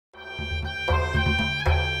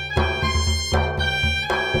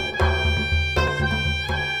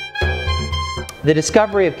The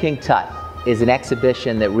Discovery of King Tut is an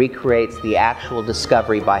exhibition that recreates the actual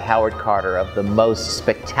discovery by Howard Carter of the most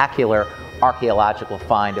spectacular archaeological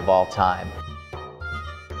find of all time.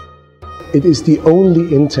 It is the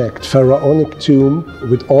only intact pharaonic tomb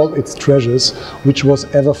with all its treasures which was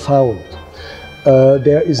ever found.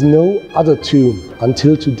 There is no other tomb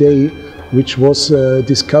until today which was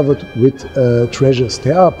discovered with treasures.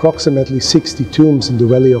 There are approximately 60 tombs in the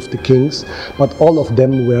Valley of the Kings, but all of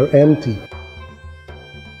them were empty.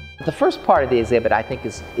 The first part of the exhibit, I think,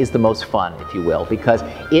 is the most fun, if you will, because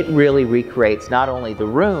it really recreates not only the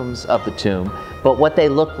rooms of the tomb, but what they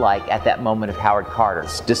look like at that moment of Howard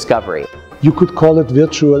Carter's discovery. You could call it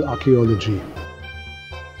virtual archaeology.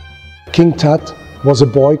 King Tut was a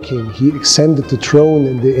boy king. He ascended the throne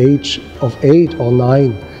in the age of 8 or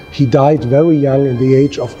 9. He died very young in the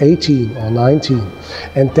age of 18 or 19.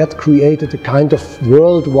 And that created a kind of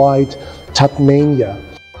worldwide Tutmania.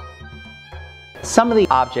 Some of the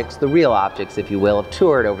objects, the real objects, if you will, have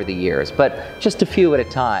toured over the years, but just a few at a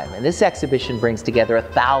time. And this exhibition brings together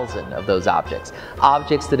 1,000 of those objects.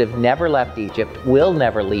 Objects that have never left Egypt, will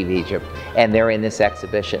never leave Egypt, and they're in this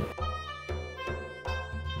exhibition.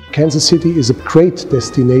 Kansas City is a great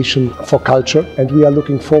destination for culture, and we are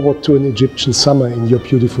looking forward to an Egyptian summer in your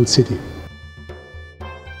beautiful city.